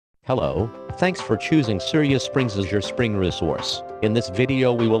Hello, thanks for choosing Surya Springs as your spring resource. In this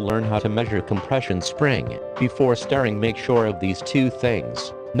video we will learn how to measure compression spring. Before starting, make sure of these two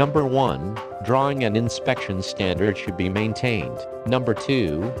things. Number 1, drawing and inspection standard should be maintained. Number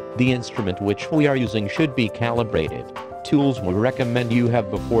 2, the instrument which we are using should be calibrated. Tools we recommend you have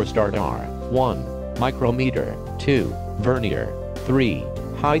before start are 1. Micrometer, 2. Vernier, 3.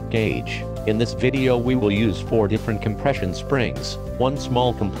 Height gauge. In this video we will use 4 different compression springs, 1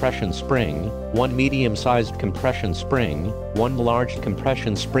 small compression spring, 1 medium-sized compression spring, 1 large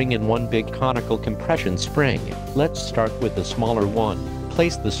compression spring and 1 big conical compression spring. Let's start with the smaller one.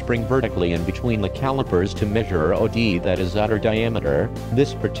 Place the spring vertically in between the calipers to measure OD, that is outer diameter.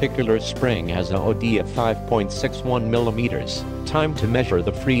 This particular spring has an OD of 5.61 millimeters. Time to measure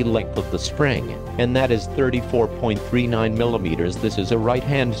the free length of the spring, and that is 34.39 millimeters. This is a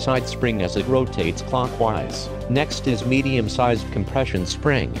right-hand side spring as it rotates clockwise. Next is medium-sized compression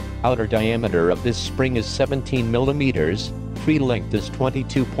spring. Outer diameter of this spring is 17 millimeters. Free length is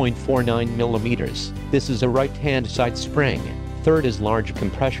 22.49 millimeters. This is a right-hand side spring. Third is large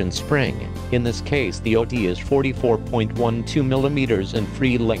compression spring. In this case the OD is 44.12 millimeters and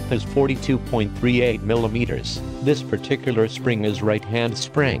free length is 42.38 millimeters. This particular spring is right-hand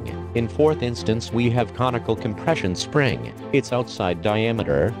spring. In fourth instance we have conical compression spring. Its outside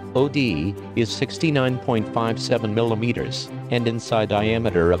diameter, OD, is 69.57 millimeters, and inside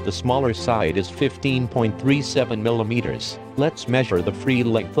diameter of the smaller side is 15.37 millimeters. Let's measure the free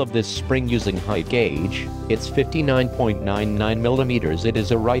length of this spring using height gauge. It's 59.99 millimeters. It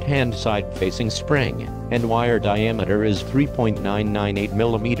is a right-hand side facing spring, and wire diameter is 3.998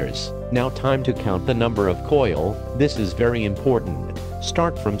 millimeters. Now time to count the number of coil. This is very important.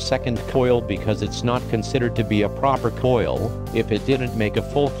 Start from second coil because it's not considered to be a proper coil if it didn't make a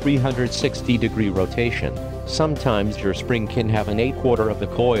full 360-degree rotation. Sometimes your spring can have an 1/4 of a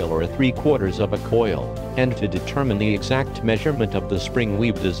coil or a 3/4 of a coil. And to determine the exact measurement of the spring,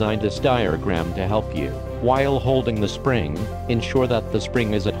 we've designed this diagram to help you. While holding the spring, ensure that the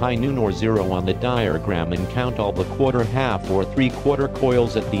spring is at high, noon, or 0 on the diagram and count all the 1/4, 1/2, or 3/4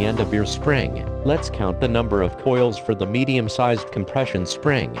 coils at the end of your spring. Let's count the number of coils for the medium-sized compression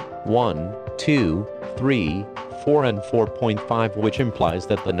spring. 1, 2, 3, 4 and 4.5, which implies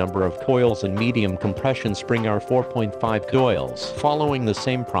that the number of coils in medium compression spring are 4.5 coils. Following the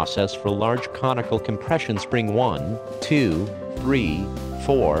same process for large conical compression spring, 1, 2, 3,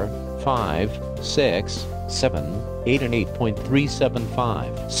 4, 5, 6, 7, 8 and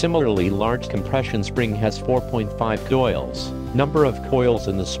 8.375. Similarly, large compression spring has 4.5 coils. Number of coils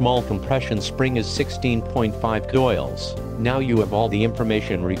in the small compression spring is 16.5 coils. Now you have all the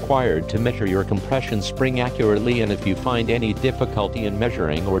information required to measure your compression spring accurately, and if you find any difficulty in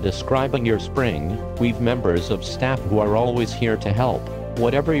measuring or describing your spring, we've members of staff who are always here to help.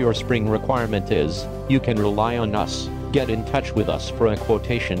 Whatever your spring requirement is, you can rely on us. Get in touch with us for a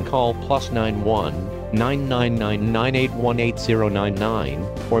quotation. Call +91 99998180099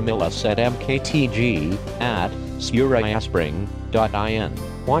 or mail us at mktg@suryaspring.in.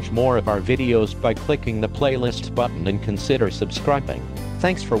 Watch more of our videos by clicking the playlist button and consider subscribing.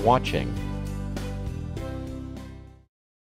 Thanks for watching.